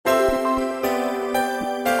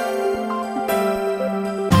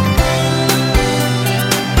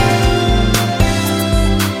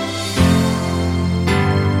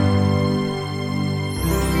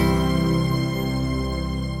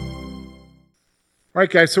All right,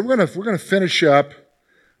 guys, so we're gonna finish up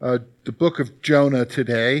the book of Jonah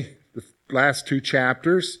today, the last two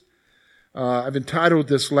chapters. I've entitled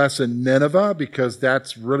this lesson Nineveh because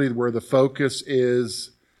that's really where the focus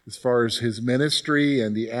is as far as his ministry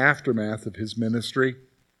and the aftermath of his ministry.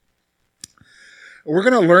 We're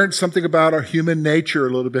going to learn something about our human nature a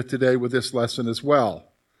little bit today with this lesson as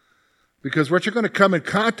well. Because what you're going to come in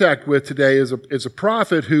contact with today is a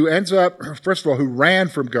prophet who ends up, first of all, who ran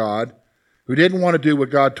from God, who didn't want to do what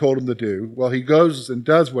God told him to do. Well, he goes and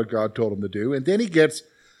does what God told him to do. And then he gets,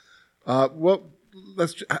 I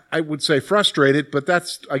would say frustrated, but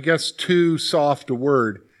that's, I guess, too soft a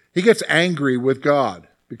word. He gets angry with God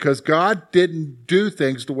because God didn't do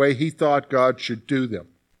things the way he thought God should do them.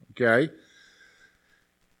 Okay?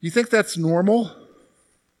 You think that's normal?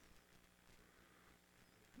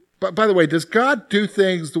 But by the way, does God do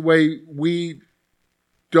things the way we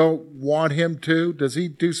don't want him to? Does he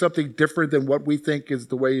do something different than what we think is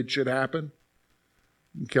the way it should happen?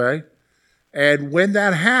 Okay? And when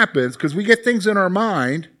that happens, because we get things in our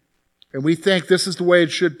mind, and we think this is the way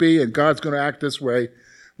it should be, and God's going to act this way,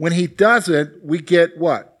 when he doesn't, we get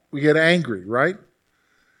what? We get angry, right?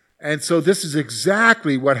 And so this is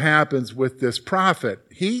exactly what happens with this prophet.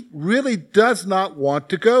 He really does not want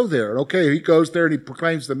to go there. Okay, he goes there and he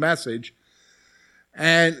proclaims the message,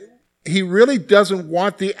 and he really doesn't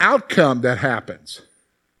want the outcome that happens.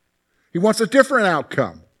 He wants a different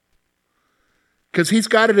outcome because he's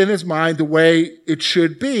got it in his mind the way it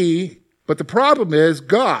should be, but the problem is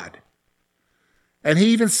God. And he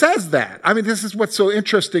even says that. I mean, this is what's so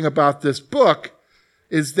interesting about this book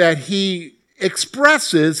is that he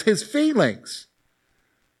expresses his feelings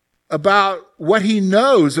about what he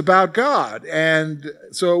knows about God. And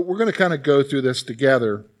so we're going to kind of go through this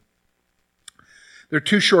together. They're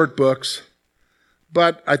two short books,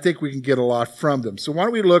 but I think we can get a lot from them. So why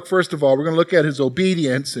don't we look, first of all, we're going to look at his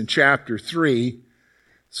obedience in chapter 3.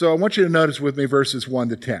 So I want you to notice with me verses 1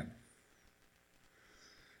 to 10.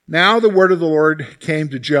 Now the word of the Lord came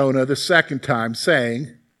to Jonah the second time,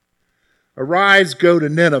 saying, "Arise, go to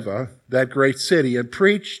Nineveh, that great city, and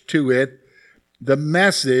preach to it the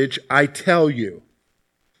message I tell you."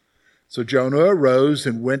 So Jonah arose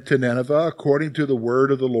and went to Nineveh according to the word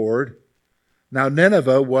of the Lord. Now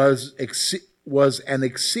Nineveh was an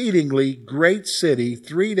exceedingly great city,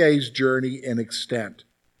 3 days' journey in extent.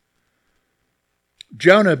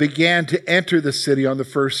 Jonah began to enter the city on the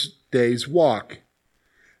first day's walk.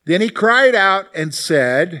 Then he cried out and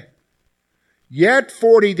said, "Yet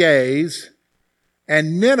 40 days,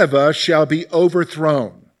 and Nineveh shall be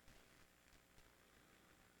overthrown."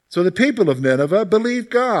 So the people of Nineveh believed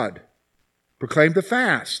God, proclaimed a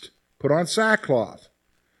fast, put on sackcloth,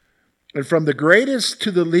 and from the greatest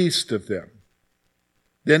to the least of them.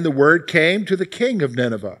 Then the word came to the king of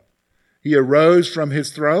Nineveh. He arose from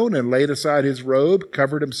his throne and laid aside his robe,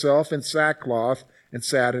 covered himself in sackcloth, and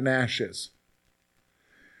sat in ashes.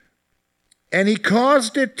 And he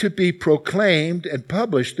caused it to be proclaimed and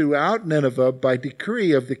published throughout Nineveh by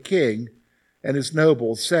decree of the king and his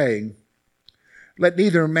nobles, saying, "Let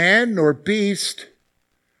neither man nor beast,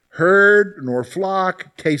 herd nor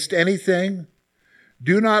flock taste anything.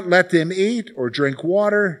 Do not let them eat or drink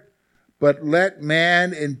water, but let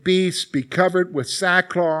man and beast be covered with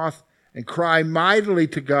sackcloth and cry mightily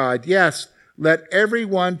to God. Yes, let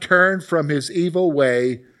everyone turn from his evil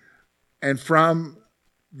way and from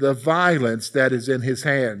the violence that is in his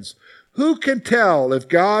hands. Who can tell if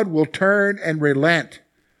God will turn and relent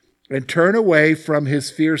and turn away from his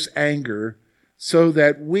fierce anger so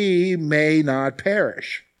that we may not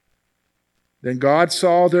perish?" Then God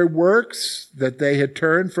saw their works, that they had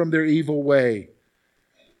turned from their evil way.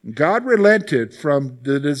 God relented from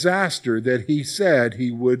the disaster that he said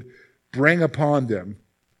he would bring upon them,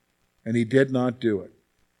 and he did not do it.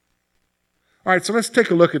 All right, so let's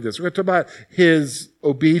take a look at this. We're going to talk about his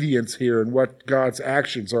obedience here and what God's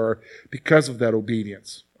actions are because of that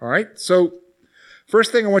obedience. All right, so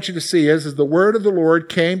first thing I want you to see is the word of the Lord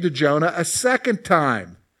came to Jonah a second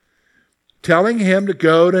time, telling him to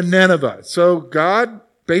go to Nineveh. So God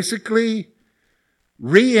basically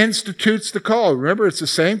reinstitutes the call. Remember, it's the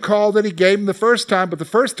same call that he gave him the first time, but the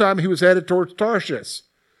first time he was headed towards Tarshish.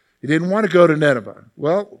 He didn't want to go to Nineveh.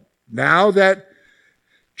 Well, now that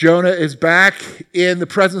Jonah is back in the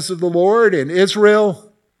presence of the Lord in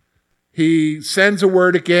Israel, he sends a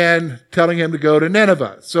word again telling him to go to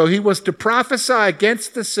Nineveh. So he was to prophesy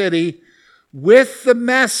against the city with the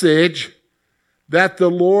message that the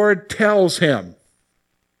Lord tells him.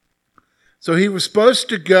 So he was supposed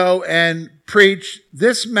to go and preach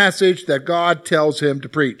this message that God tells him to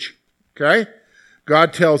preach. Okay?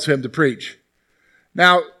 God tells him to preach.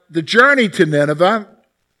 Now, the journey to Nineveh,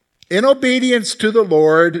 in obedience to the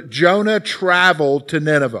Lord, Jonah traveled to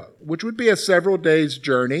Nineveh, which would be a several days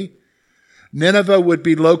journey. Nineveh would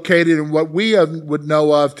be located in what we would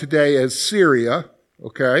know of today as Syria,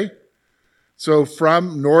 okay? So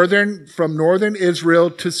from northern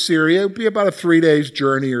Israel to Syria, it would be about a 3 days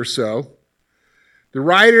journey or so. The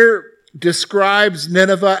writer describes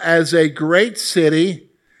Nineveh as a great city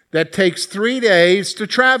that takes 3 days to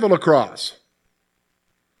travel across.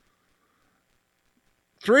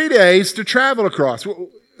 3 days to travel across.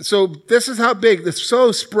 So this is how big, it's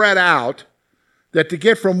so spread out that to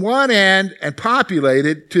get from one end and populate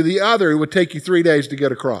it to the other, it would take you 3 days to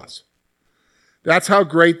get across. That's how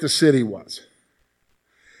great the city was.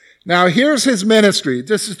 Now here's his ministry.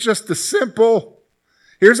 This is just the simple,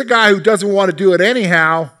 here's a guy who doesn't want to do it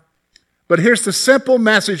anyhow, but here's the simple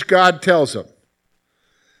message God tells him.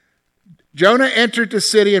 Jonah entered the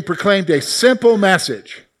city and proclaimed a simple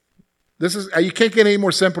message. You can't get any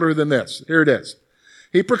more simpler than this. Here it is.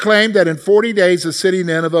 He proclaimed that in 40 days the city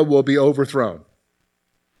Nineveh will be overthrown.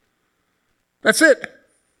 That's it.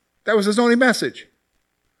 That was his only message.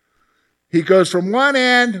 He goes from one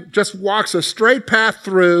end, just walks a straight path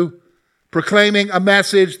through, proclaiming a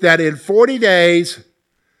message that in 40 days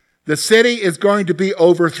the city is going to be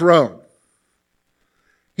overthrown.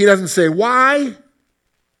 He doesn't say why.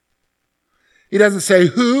 He doesn't say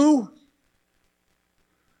who.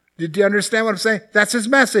 Did you understand what I'm saying? That's his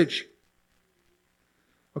message.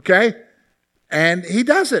 Okay? And he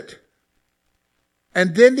does it.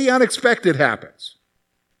 And then the unexpected happens.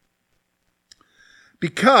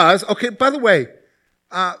 Because, okay, by the way,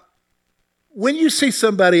 when you see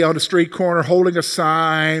somebody on a street corner holding a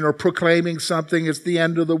sign or proclaiming something, it's the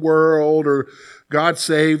end of the world or God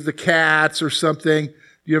save the cats or something,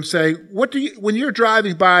 you know what I'm saying? When you're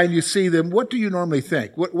driving by and you see them, what do you normally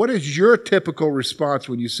think? What is your typical response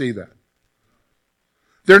when you see that?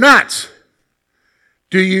 They're nuts.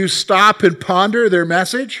 Do you stop and ponder their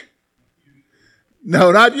message?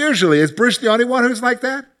 No, not usually. Is Bruce the only one who's like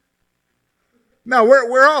that? No,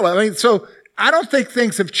 we're all, so I don't think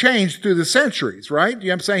things have changed through the centuries, right? You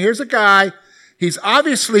know what I'm saying? Here's a guy, he's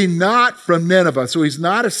obviously not from Nineveh, so he's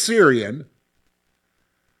not a Syrian.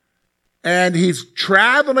 And he's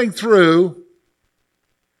traveling through,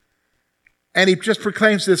 and he just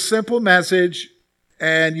proclaims this simple message,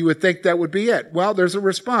 and you would think that would be it. Well, there's a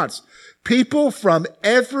response. People from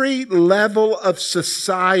every level of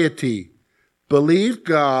society believed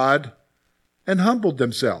God and humbled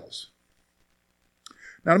themselves.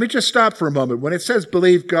 Now, let me just stop for a moment. When it says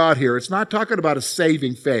believe God here, it's not talking about a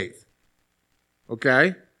saving faith.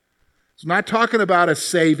 Okay? It's not talking about a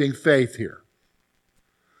saving faith here.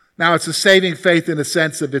 Now, it's a saving faith in the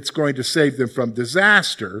sense of it's going to save them from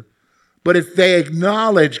disaster, but if they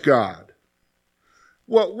acknowledge God.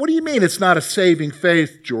 Well, what do you mean it's not a saving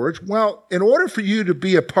faith, George? Well, in order for you to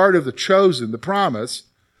be a part of the chosen, the promise,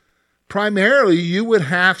 primarily you would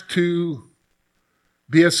have to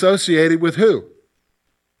be associated with who?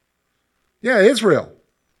 Yeah, Israel.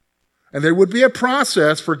 And there would be a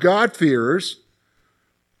process for God-fearers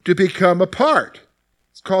to become a part.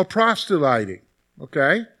 It's called proselyting,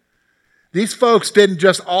 okay? These folks didn't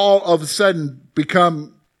just all of a sudden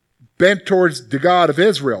become bent towards the God of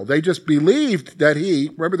Israel. They just believed that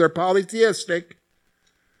remember they're polytheistic.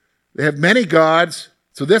 They have many gods.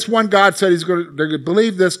 So this one God said they're going to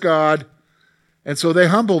believe this God. And so they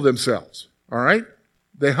humbled themselves, all right?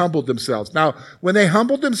 They humbled themselves. Now, when they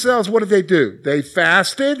humbled themselves, what did they do? They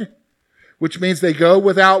fasted, which means they go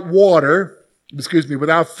without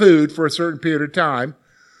without food for a certain period of time.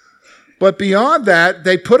 But beyond that,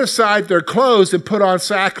 they put aside their clothes and put on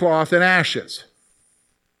sackcloth and ashes.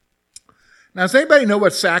 Now, does anybody know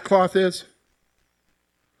what sackcloth is?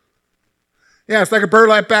 Yeah, it's like a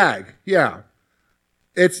burlap bag. Yeah.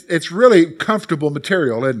 It's really comfortable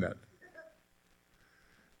material, isn't it?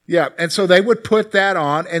 Yeah, and so they would put that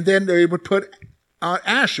on, and then they would put on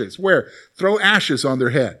ashes. Where? Throw ashes on their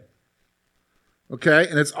head. Okay?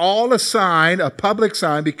 And it's all a sign, a public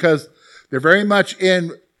sign, because they're very much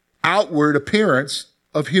in outward appearance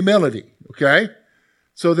of humility. Okay?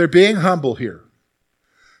 So they're being humble here.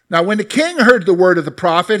 Now, when the king heard the word of the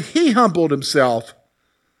prophet, he humbled himself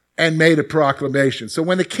and made a proclamation. So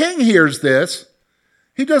when the king hears this,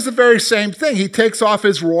 he does the very same thing. He takes off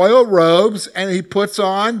his royal robes and he puts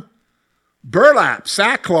on burlap,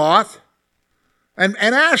 sackcloth, and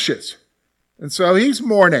ashes. And so he's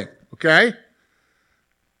mourning, okay?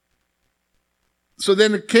 So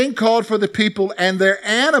then the king called for the people and their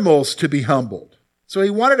animals to be humbled. So he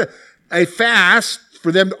wanted a fast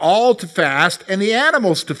for them all to fast and the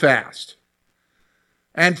animals to fast.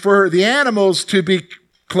 And for the animals to be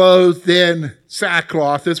clothed in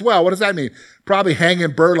sackcloth as well. What does that mean? Probably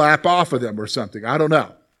hanging burlap off of them or something. I don't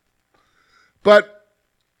know. But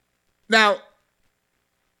now,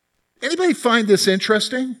 anybody find this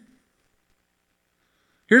interesting?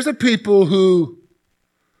 Here's the people who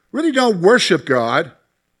really don't worship God.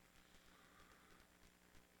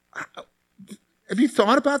 Have you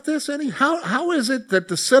thought about this, any? How is it that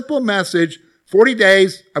the simple message, 40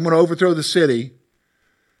 days, I'm going to overthrow the city,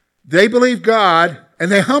 they believe God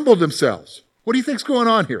and they humbled themselves? What do you think's going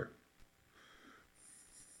on here?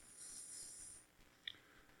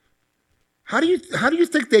 How do you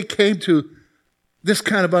think they came to this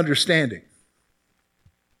kind of understanding?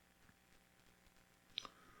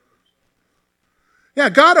 Yeah,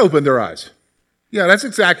 God opened their eyes. Yeah, that's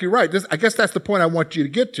exactly right. I guess that's the point I want you to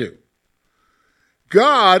get to.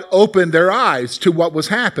 God opened their eyes to what was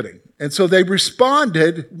happening. And so they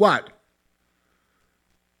responded what?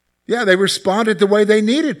 Yeah, they responded the way they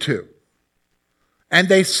needed to. And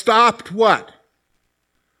they stopped what?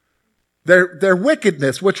 Their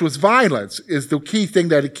wickedness, which was violence, is the key thing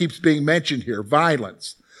that it keeps being mentioned here,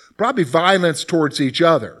 violence. Probably violence towards each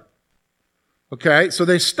other. Okay, so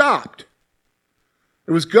they stopped.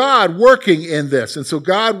 It was God working in this. And so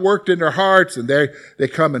God worked in their hearts, and they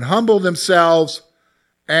come and humble themselves.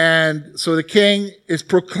 And so the king is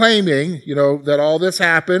proclaiming, that all this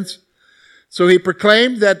happens. So he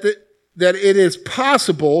proclaimed that it is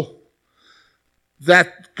possible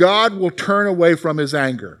that God will turn away from his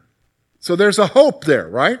anger. So there's a hope there,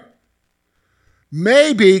 right?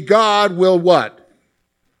 Maybe God will what?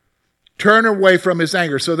 Turn away from his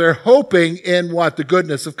anger. So they're hoping in what? The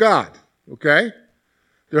goodness of God. Okay?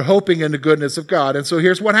 They're hoping in the goodness of God. And so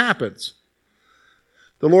here's what happens.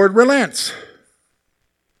 The Lord relents.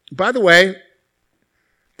 By the way,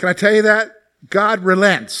 can I tell you that? God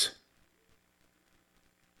relents.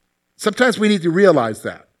 Sometimes we need to realize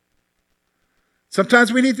that.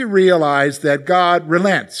 Sometimes we need to realize that God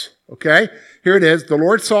relents. Okay? Here it is. The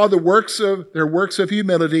Lord saw their works of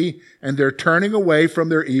humility and their turning away from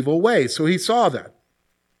their evil ways. So he saw that.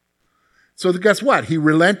 So guess what? He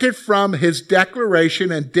relented from his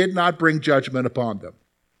declaration and did not bring judgment upon them.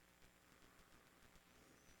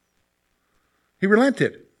 He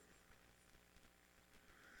relented.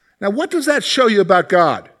 Now, what does that show you about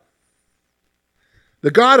God?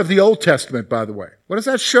 The God of the Old Testament, by the way. What does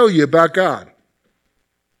that show you about God?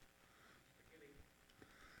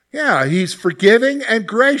 Yeah, he's forgiving and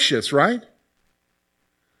gracious, right?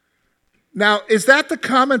 Now, is that the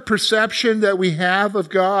common perception that we have of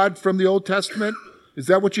God from the Old Testament? Is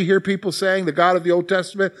that what you hear people saying, the God of the Old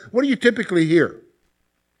Testament? What do you typically hear?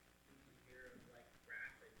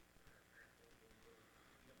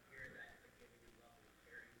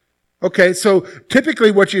 Okay, so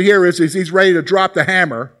typically what you hear is he's ready to drop the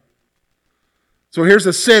hammer. So here's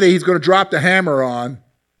a city he's going to drop the hammer on.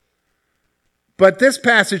 But this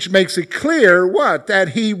passage makes it clear what? That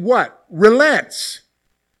he what? Relents.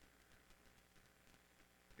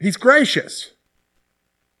 He's gracious.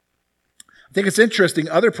 I think it's interesting.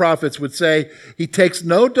 Other prophets would say he takes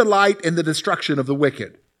no delight in the destruction of the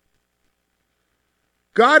wicked.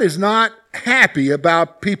 God is not happy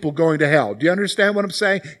about people going to hell. Do you understand what I'm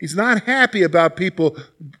saying? He's not happy about people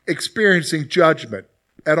experiencing judgment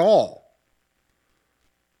at all.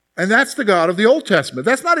 And that's the God of the Old Testament.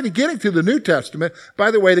 That's not even getting to the New Testament.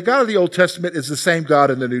 By the way, the God of the Old Testament is the same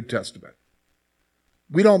God in the New Testament.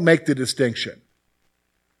 We don't make the distinction.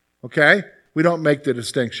 Okay? We don't make the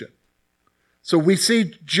distinction. So we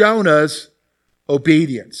see Jonah's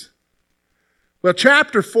obedience. Well,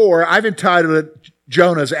 chapter 4, I've entitled it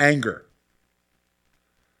Jonah's anger.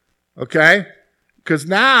 Okay? Because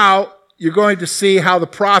now you're going to see how the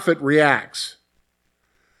prophet reacts.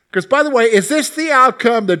 Because, by the way, is this the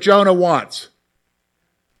outcome that Jonah wants?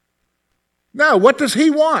 No, what does he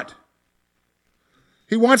want?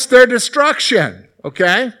 He wants their destruction,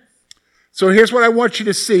 okay? So here's what I want you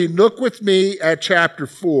to see. Look with me at chapter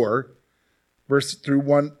 4, verse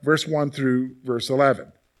 1 through verse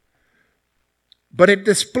 11. But it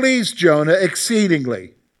displeased Jonah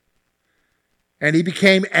exceedingly, and he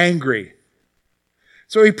became angry.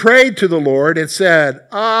 So he prayed to the Lord and said,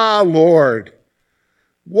 "Ah, Lord,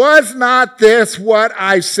 was not this what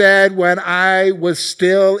I said when I was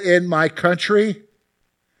still in my country?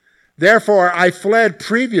 Therefore I fled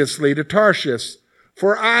previously to Tarshish,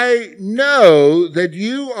 for I know that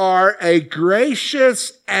you are a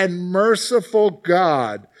gracious and merciful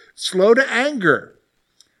God, slow to anger,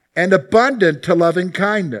 and abundant to loving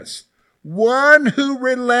kindness, one who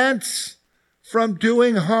relents from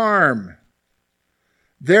doing harm.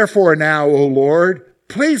 Therefore now, O Lord,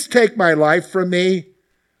 please take my life from me,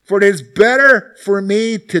 for it is better for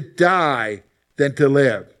me to die than to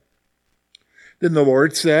live. Then the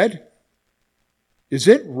Lord said, is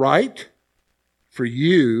it right for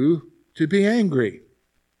you to be angry?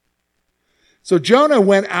 So Jonah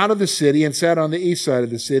went out of the city and sat on the east side of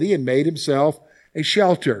the city and made himself a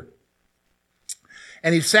shelter.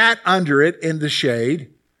 And he sat under it in the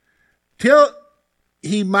shade till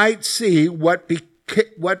he might see what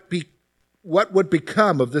would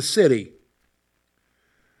become of the city.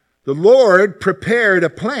 The Lord prepared a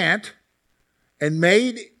plant and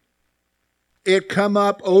made it come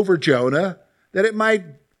up over Jonah, that it might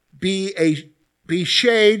be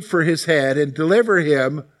shade for his head and deliver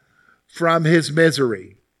him from his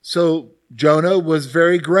misery. So Jonah was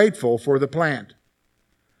very grateful for the plant.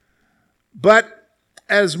 But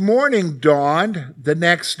as morning dawned the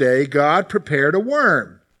next day, God prepared a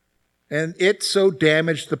worm, and it so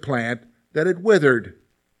damaged the plant that it withered.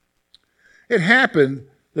 It happened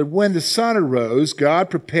that when the sun arose, God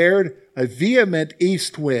prepared a vehement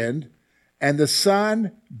east wind, and the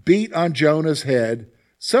sun beat on Jonah's head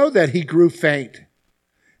so that he grew faint.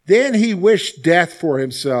 Then he wished death for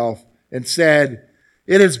himself and said,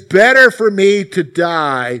 it is better for me to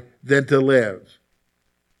die than to live.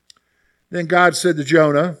 Then God said to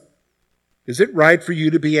Jonah, is it right for you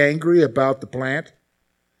to be angry about the plant?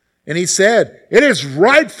 And he said, it is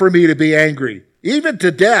right for me to be angry, even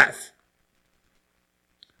to death.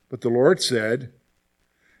 But the Lord said,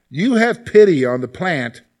 you have pity on the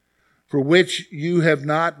plant for which you have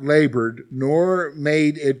not labored, nor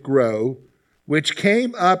made it grow, which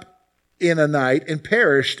came up in a night and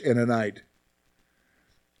perished in a night.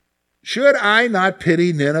 Should I not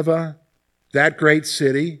pity Nineveh, that great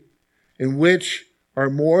city, in which are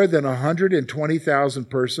more than 120,000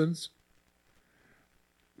 persons,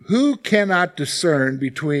 who cannot discern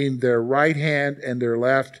between their right hand and their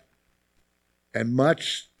left, and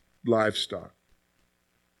much livestock?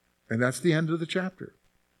 And that's the end of the chapter.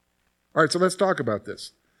 All right, so let's talk about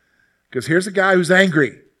this. Because here's a guy who's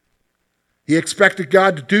angry. He expected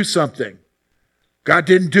God to do something. God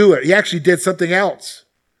didn't do it. He actually did something else,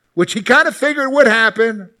 which he kind of figured would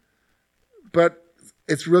happen, but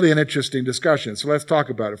it's really an interesting discussion. So let's talk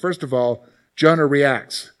about it. First of all, Jonah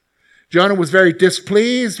reacts. Jonah was very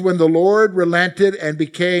displeased when the Lord relented and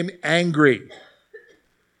became angry.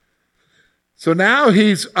 So now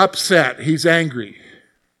he's upset. He's angry.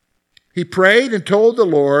 He prayed and told the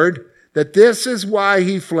Lord that this is why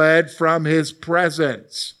he fled from his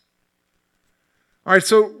presence. All right,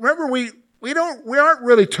 so remember we aren't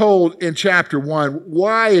really told in chapter 1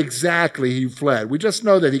 why exactly he fled. We just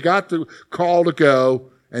know that he got the call to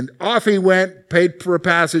go, and off he went, paid for a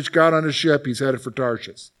passage, got on a ship, he's headed for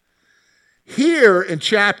Tarshish. Here in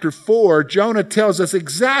chapter 4, Jonah tells us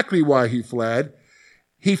exactly why he fled.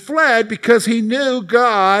 He fled because he knew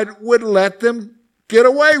God would let them get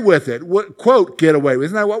away with it. Quote, get away with it.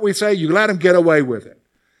 Isn't that what we say? You let him get away with it.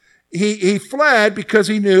 He fled because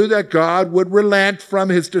he knew that God would relent from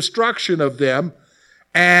his destruction of them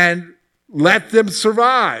and let them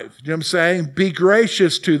survive. You know what I'm saying? Be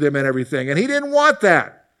gracious to them and everything. And he didn't want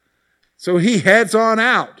that. So he heads on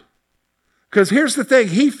out. Because here's the thing.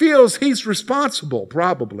 He feels he's responsible,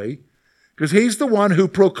 probably, because he's the one who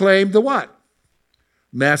proclaimed the what?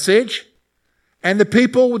 Message. And the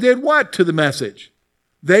people did what to the message?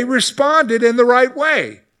 They responded in the right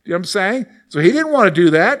way. You know what I'm saying? So he didn't want to do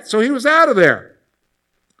that, so he was out of there.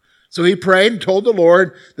 So he prayed and told the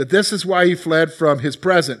Lord that this is why he fled from his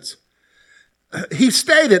presence. He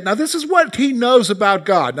stated, now this is what he knows about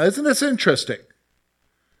God. Now isn't this interesting?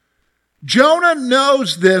 Jonah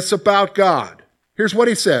knows this about God. Here's what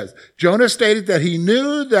he says. Jonah stated that he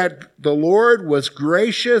knew that the Lord was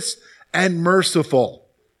gracious and merciful.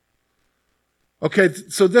 Okay,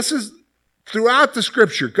 so this is throughout the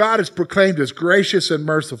scripture, God is proclaimed as gracious and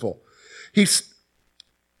merciful. He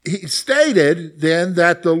stated then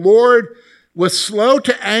that the Lord was slow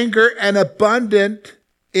to anger and abundant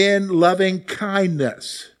in loving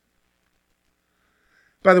kindness.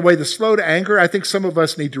 By the way, the slow to anger, I think some of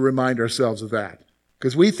us need to remind ourselves of that.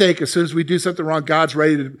 Because we think as soon as we do something wrong, God's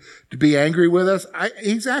ready to be angry with us.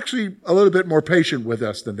 He's actually a little bit more patient with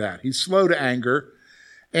us than that. He's slow to anger.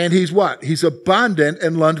 And he's what? He's abundant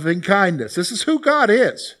in loving kindness. This is who God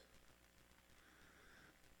is.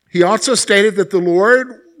 He also stated that the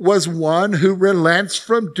Lord was one who relents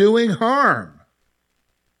from doing harm.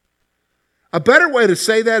 A better way to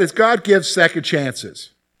say that is God gives second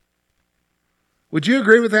chances. Would you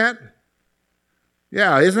agree with that?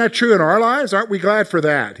 Yeah, isn't that true in our lives? Aren't we glad for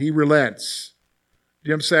that? He relents. Do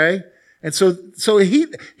you know what I'm saying? And so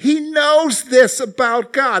he knows this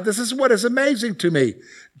about God. This is what is amazing to me.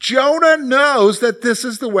 Jonah knows that this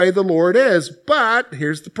is the way the Lord is. But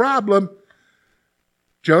here's the problem.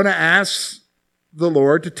 Jonah asks the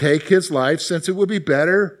Lord to take his life since it would be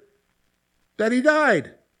better that he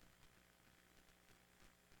died.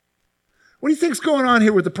 What do you think's going on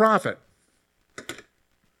here with the prophet?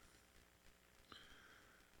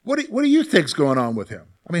 What do you think's going on with him?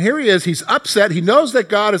 I mean, here he is. He's upset. He knows that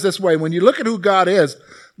God is this way. When you look at who God is,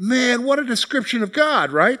 man, what a description of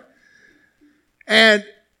God, right?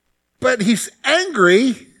 But he's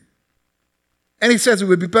angry, and he says it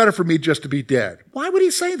would be better for me just to be dead. Why would he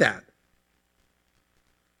say that?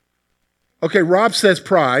 Okay, Rob says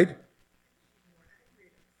pride.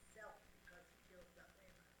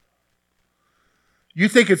 You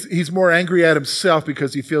think he's more angry at himself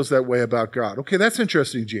because he feels that way about God. Okay, that's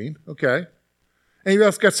interesting, Gene. Okay. Anybody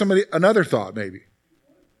else got another thought, maybe?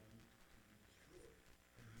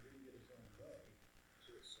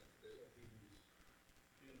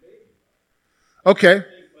 Okay. Like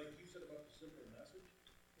you said about the simple message,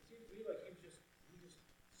 it seems to me like he just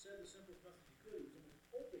said the simplest message he could. He was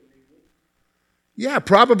hoping they would. Yeah,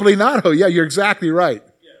 probably not. Oh, yeah, you're exactly right.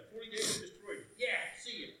 Yeah, 40 days destroyed. Yeah,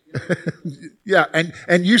 see it. Yeah,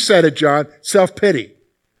 and you said it, John, self-pity.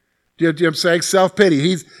 Do you know what I'm saying?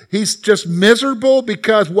 Self-pity. He's just miserable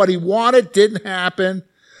because what he wanted didn't happen.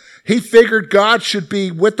 He figured God should be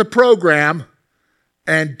with the program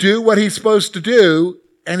and do what he's supposed to do,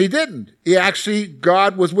 and he didn't.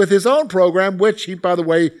 God was with his own program, which he, by the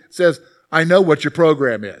way, says, I know what your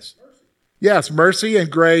program is. Mercy. Yes, mercy and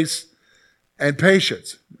grace and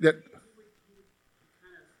patience. Think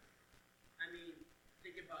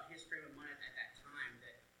about his frame of mind at that time.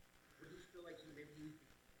 That would he feel like he maybe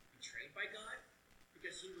betrayed by God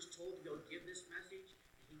because he was told to go give this message,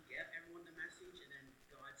 and he gave everyone the message, and then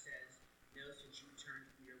God says, "No, since you turned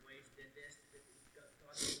from your ways, did this."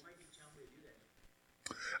 God said, "Why did you tell me to do that?"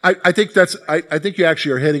 I think you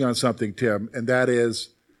actually are hitting on something, Tim, and that is,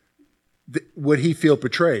 would he feel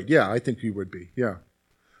betrayed? Yeah, I think he would be. Yeah,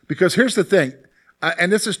 because here's the thing,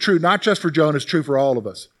 and this is true not just for Jonah, it's true for all of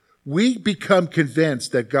us. We become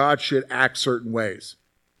convinced that God should act certain ways,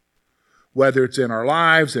 whether it's in our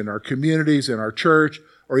lives, in our communities, in our church,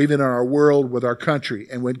 or even in our world with our country.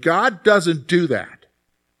 And when God doesn't do that,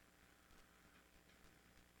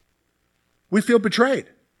 we feel betrayed.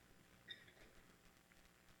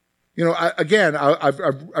 You know,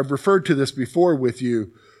 I've referred to this before with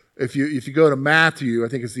you. If you go to Matthew, I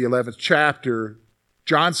think it's the 11th chapter,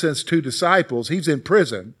 John sends 2 disciples. He's in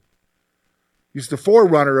prison. He's the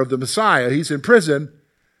forerunner of the Messiah. He's in prison.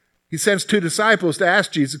 He sends 2 disciples to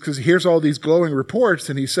ask Jesus because he hears all these glowing reports,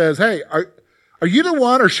 and he says, hey, are you the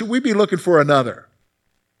one, or should we be looking for another?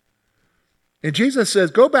 And Jesus says,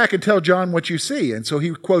 go back and tell John what you see. And so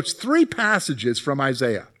he quotes 3 passages from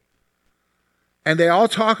Isaiah. And they all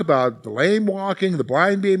talk about the lame walking, the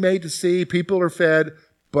blind being made to see, people are fed.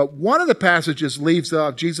 But one of the passages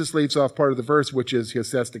Jesus leaves off part of the verse, which is, he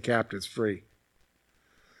sets the captives free.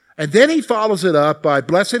 And then he follows it up by,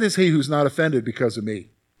 blessed is he who's not offended because of me.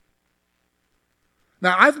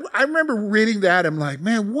 Now, I remember reading that, and I'm like,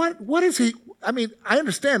 man, what is he? I mean, I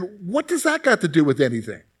understand. What does that got to do with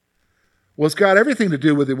anything? Well, it's got everything to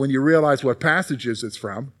do with it when you realize what passages it's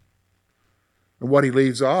from and what he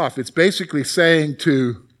leaves off. It's basically saying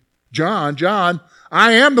to John,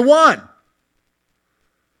 I am the one.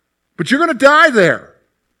 But you're going to die there.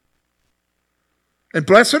 And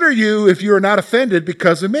blessed are you if you are not offended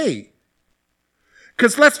because of me.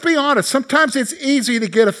 Because let's be honest, sometimes it's easy to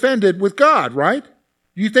get offended with God, right?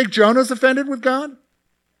 You think Jonah's offended with God?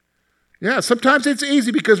 Yeah, sometimes it's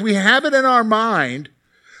easy because we have it in our mind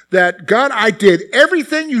that, God, I did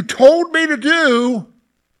everything you told me to do,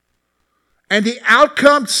 and the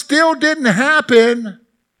outcome still didn't happen.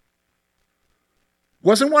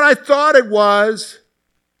 Wasn't what I thought it was.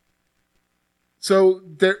 So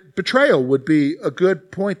betrayal would be a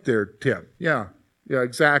good point there, Tim. Yeah,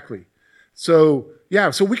 exactly. So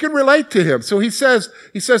we can relate to him. So he says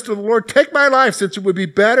to the Lord, take my life, since it would be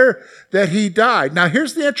better that he died. Now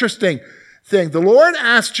here's the interesting thing. The Lord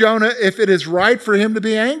asked Jonah if it is right for him to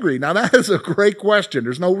be angry. Now that is a great question.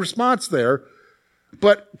 There's no response there.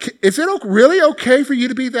 But is it really okay for you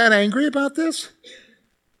to be that angry about this?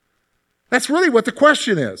 That's really what the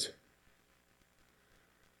question is.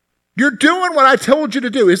 You're doing what I told you to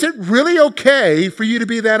do. Is it really okay for you to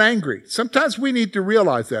be that angry? Sometimes we need to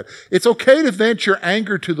realize that. It's okay to vent your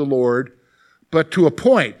anger to the Lord, but to a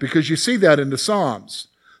point, because you see that in the Psalms.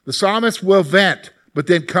 The psalmist will vent, but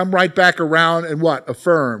then come right back around and what?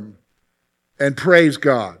 Affirm and praise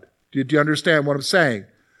God. Do you understand what I'm saying?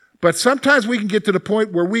 But sometimes we can get to the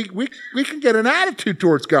point where we can get an attitude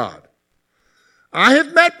towards God. I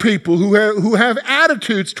have met people who have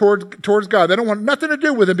attitudes towards God. They don't want nothing to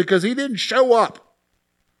do with him because he didn't show up.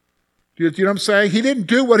 Do you know what I'm saying? He didn't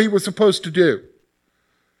do what he was supposed to do.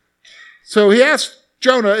 So he asked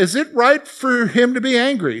Jonah, is it right for him to be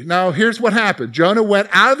angry? Now, here's what happened. Jonah went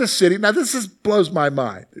out of the city. Now, this blows my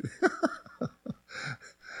mind.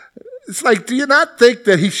 It's like, do you not think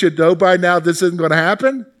that he should know by now this isn't going to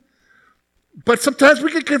happen? But sometimes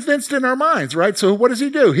we get convinced in our minds, right? So what does he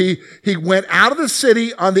do? He went out of the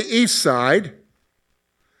city on the east side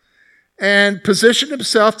and positioned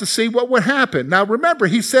himself to see what would happen. Now, remember,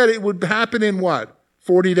 he said it would happen in what?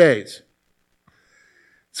 40 days.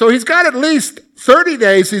 So he's got at least 30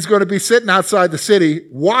 days he's going to be sitting outside the city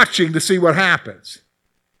watching to see what happens.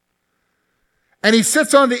 And he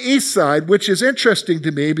sits on the east side, which is interesting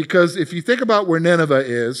to me because if you think about where Nineveh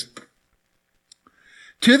is,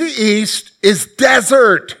 to the east is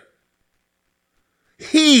desert,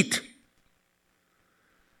 heat.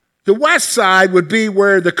 The west side would be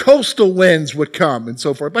where the coastal winds would come and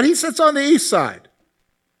so forth. But he sits on the east side,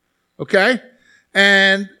 okay?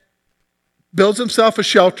 And builds himself a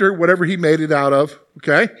shelter, whatever he made it out of,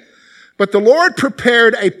 okay? But the Lord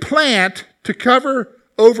prepared a plant to cover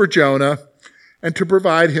over Jonah and to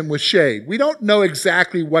provide him with shade. We don't know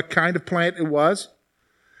exactly what kind of plant it was.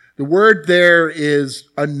 The word there is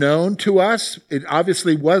unknown to us. It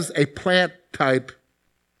obviously was a plant type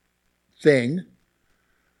thing,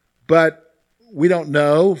 but we don't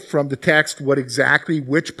know from the text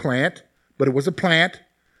which plant, but it was a plant.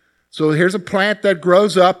 So here's a plant that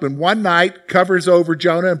grows up and one night covers over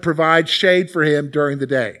Jonah and provides shade for him during the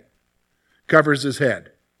day. Covers his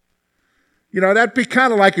head. You know, that'd be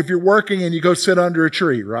kind of like if you're working and you go sit under a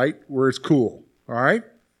tree, right? Where it's cool, all right?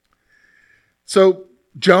 So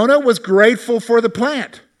Jonah was grateful for the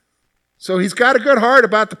plant. So he's got a good heart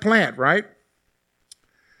about the plant, right?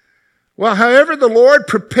 Well, however, the Lord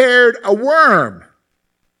prepared a worm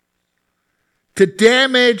to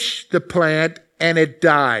damage the plant and it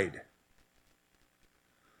died.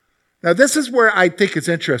 Now, this is where I think it's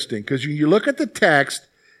interesting because you look at the text,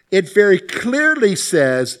 it very clearly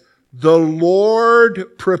says, the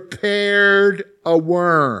Lord prepared a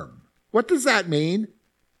worm. What does that mean?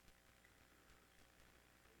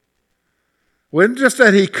 Wasn't just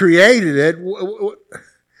that he created it.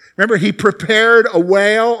 Remember, he prepared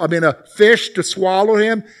a fish to swallow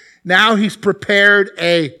him. Now he's prepared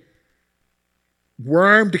a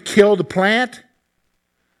worm to kill the plant.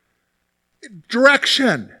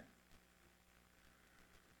 Direction.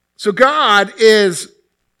 So God is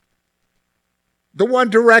the one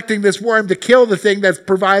directing this worm to kill the thing that's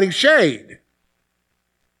providing shade.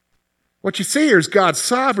 What you see here is God's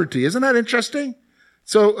sovereignty. Isn't that interesting?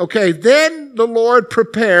 So, then the Lord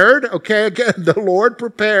prepared, the Lord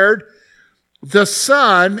prepared the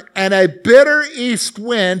sun and a bitter east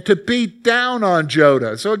wind to beat down on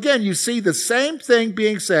Jonah. So again, you see the same thing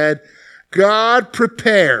being said. God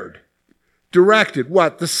prepared, directed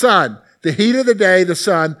what? The sun, the heat of the day, the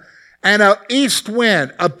sun, and an east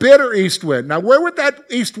wind, a bitter east wind. Now, where would that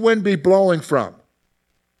east wind be blowing from?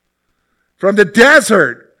 From the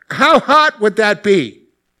desert. How hot would that be?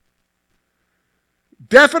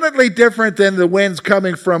 Definitely different than the winds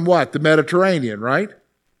coming from what? The Mediterranean, right?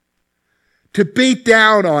 To beat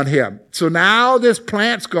down on him. So now this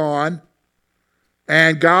plant's gone,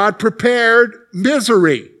 and God prepared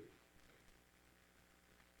misery.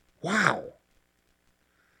 Wow.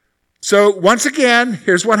 So once again,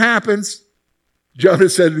 here's what happens. Jonah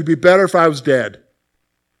said, it would be better if I was dead.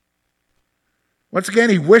 Once again,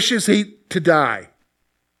 he wishes to die.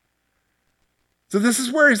 So this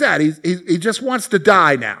is where he's at. He just wants to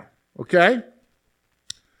die now, okay?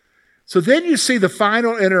 So then you see the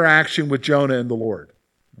final interaction with Jonah and the Lord,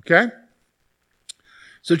 okay?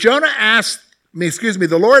 So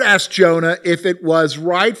the Lord asked Jonah if it was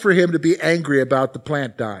right for him to be angry about the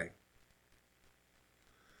plant dying.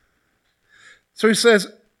 So he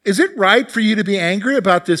says, is it right for you to be angry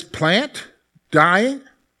about this plant dying?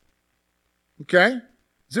 Okay?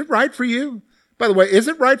 Is it right for you? By the way, is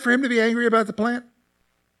it right for him to be angry about the plant?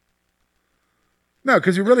 No,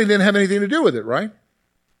 because he really didn't have anything to do with it, right?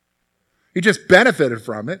 He just benefited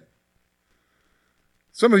from it.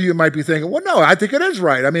 Some of you might be thinking, well, no, I think it is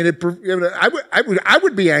right. I mean, I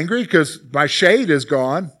would be angry because my shade is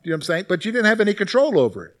gone. You know what I'm saying? But you didn't have any control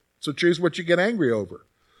over it. So choose what you get angry over.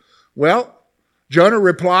 Well, Jonah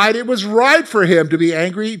replied, it was right for him to be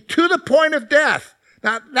angry to the point of death.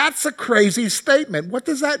 Now, that's a crazy statement. What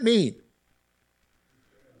does that mean?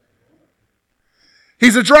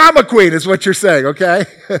 He's a drama queen is what you're saying, okay?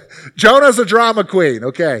 Jonah's a drama queen,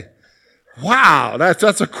 okay. Wow,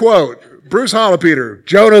 that's a quote. Bruce Hollepeter,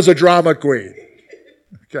 Jonah's a drama queen.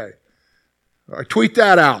 Okay. All right, tweet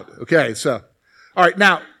that out. Okay, so, all right,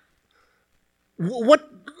 now,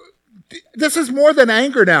 this is more than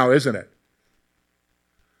anger now, isn't it?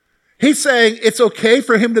 He's saying it's okay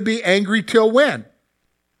for him to be angry till when?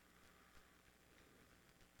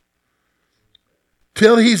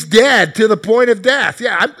 Till he's dead, to the point of death.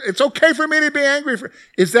 Yeah, it's okay for me to be angry.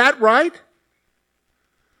 Is that right?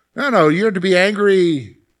 No, you're to be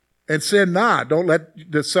angry and sin not. Don't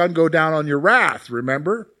let the sun go down on your wrath,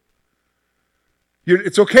 remember?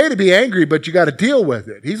 It's okay to be angry, but you got to deal with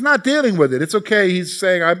it. He's not dealing with it. It's okay. He's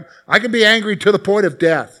saying, I can be angry to the point of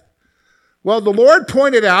death. Well, the Lord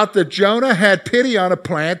pointed out that Jonah had pity on a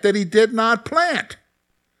plant that he did not plant.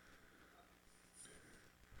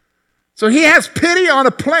 So he has pity on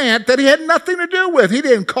a plant that he had nothing to do with. He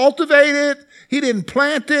didn't cultivate it. He didn't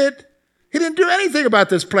plant it. He didn't do anything about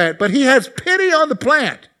this plant, but he has pity on the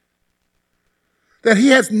plant that he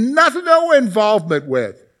has no involvement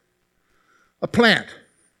with. A plant.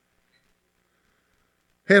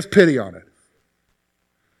 He has pity on it.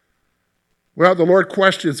 Well, the Lord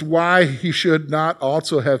questions why he should not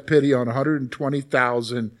also have pity on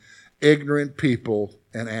 120,000 ignorant people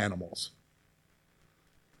and animals.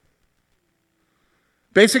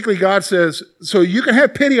 Basically, God says, so you can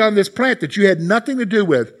have pity on this plant that you had nothing to do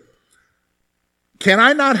with. Can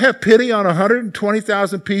I not have pity on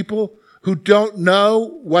 120,000 people who don't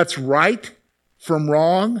know what's right from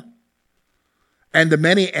wrong? And the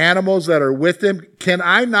many animals that are with them, can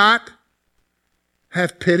I not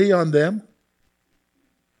have pity on them?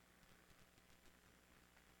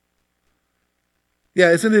 Yeah,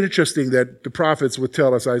 isn't it interesting that the prophets would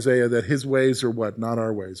tell us, Isaiah, that his ways are what? Not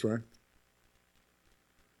our ways, right?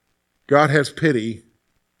 God has pity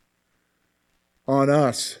on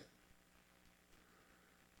us.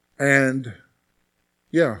 And,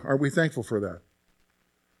 yeah, are we thankful for that?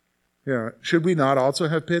 Yeah, should we not also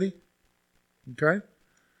have pity? Okay?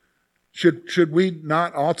 Should we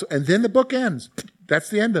not also... And then the book ends. That's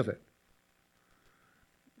the end of it.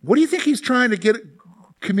 What do you think he's trying to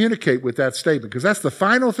communicate with that statement? Because that's the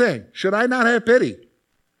final thing. Should I not have pity?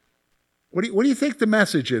 What do you think the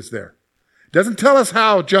message is there? Doesn't tell us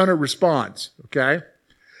how Jonah responds, okay?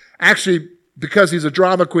 Actually, because he's a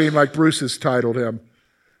drama queen like Bruce has titled him,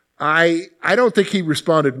 I don't think he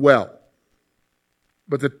responded well.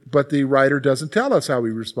 But the writer doesn't tell us how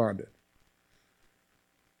he responded.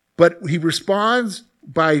 But he responds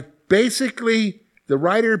by the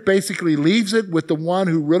writer basically leaves it with the one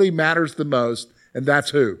who really matters the most, and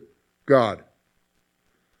that's who? God.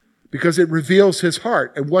 Because it reveals his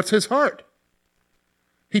heart. And what's his heart?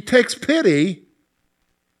 He takes pity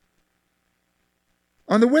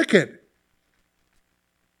on the wicked.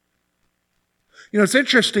 You know, it's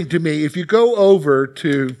interesting to me, if you go over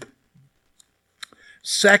to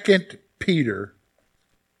 2 Peter,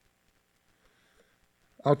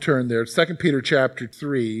 I'll turn there, 2 Peter chapter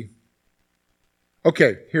 3.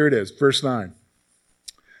 Okay, here it is, verse 9.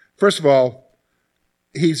 First of all,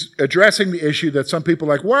 he's addressing the issue that some people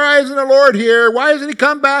are like, why isn't the Lord here? Why hasn't he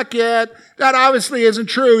come back yet? That obviously isn't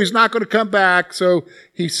true. He's not going to come back. So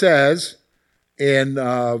he says in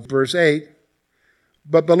verse 8,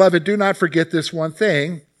 but beloved, do not forget this one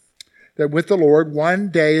thing, that with the Lord, one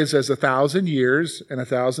day is as 1,000 years, and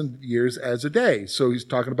 1,000 years as a day. So he's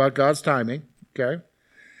talking about God's timing, okay?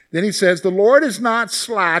 Then he says, the Lord is not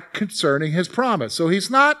slack concerning his promise. So he's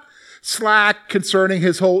not slack concerning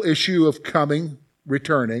his whole issue of coming,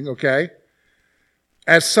 returning, okay?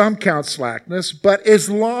 As some count slackness, but is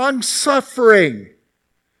long-suffering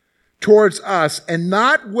towards us, and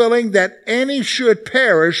not willing that any should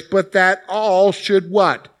perish, but that all should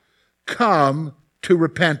what? Come to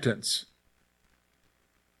repentance.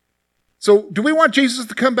 So, do we want Jesus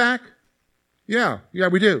to come back? Yeah,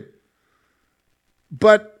 we do.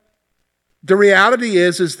 But the reality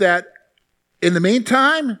is that in the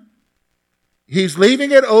meantime, he's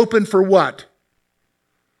leaving it open for what?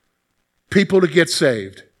 People to get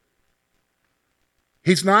saved.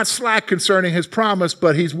 He's not slack concerning his promise,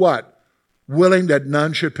 but he's what? Willing that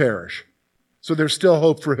none should perish. So there's still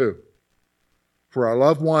hope for who? For our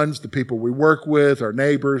loved ones, the people we work with, our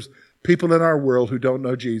neighbors, people in our world who don't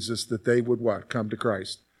know Jesus, that they would what? Come to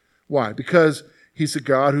Christ. Why? Because he's a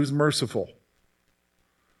God who's merciful,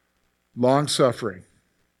 long-suffering,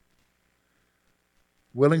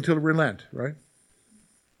 willing to relent, right?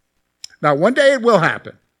 Now, one day it will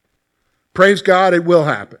happen. Praise God, it will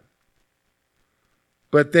happen.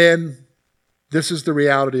 But then, this is the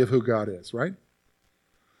reality of who God is, right?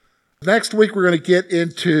 Next week, we're going to get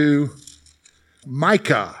into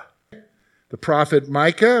Micah. The prophet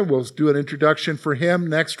Micah. We'll do an introduction for him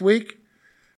next week.